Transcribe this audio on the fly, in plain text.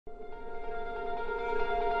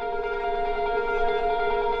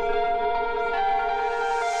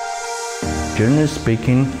Generally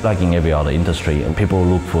speaking, like in every other industry, people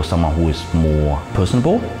look for someone who is more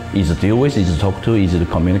personable, easy to deal with, easy to talk to, easy to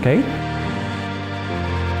communicate.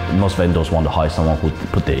 Most vendors want to hire someone who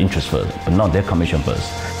put their interest first, but not their commission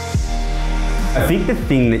first. I think the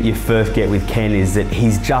thing that you first get with Ken is that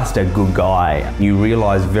he's just a good guy. You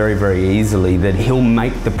realise very, very easily that he'll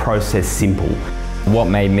make the process simple. What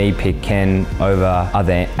made me pick Ken over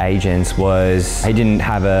other agents was he didn't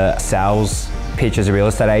have a sales pitch as a real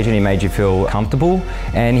estate agent. He made you feel comfortable,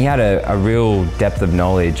 and he had a real depth of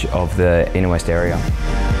knowledge of the Inner West area.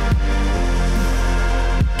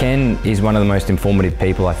 Ken is one of the most informative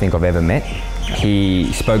people I think I've ever met.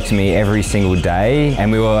 He spoke to me every single day,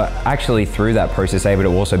 and we were actually through that process able to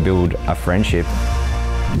also build a friendship.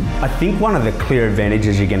 I think one of the clear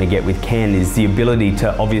advantages you're going to get with Ken is the ability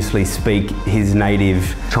to obviously speak his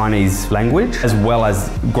native Chinese language as well as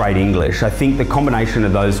great English. I think the combination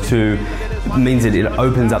of those two means that it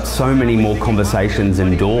opens up so many more conversations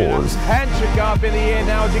and doors. Hands should go up in the air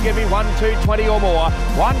now as you give me 1, 2, 20 or more.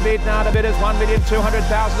 One bid, now the bid is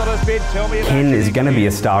 $1,200,000 bid. Tell me. Ken is going to be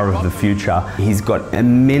a star of the future. He's got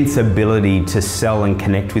immense ability to sell and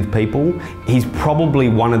connect with people. He's probably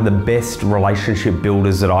one of the best relationship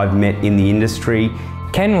builders that I've met in the industry.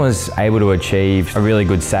 Ken was able to achieve a really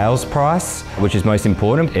good sales price, which is most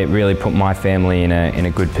important. It really put my family in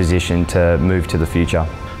a good position to move to the future.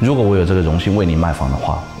 如果我有这个荣幸为您卖房的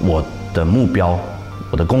话，我的目标，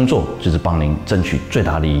我的工作就是帮您争取最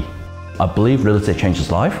大利益。I believe real estate changes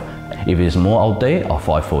life. If it's more out there, I'll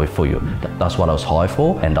fight for it for you. That's what I was hired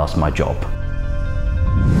for, and that's my job.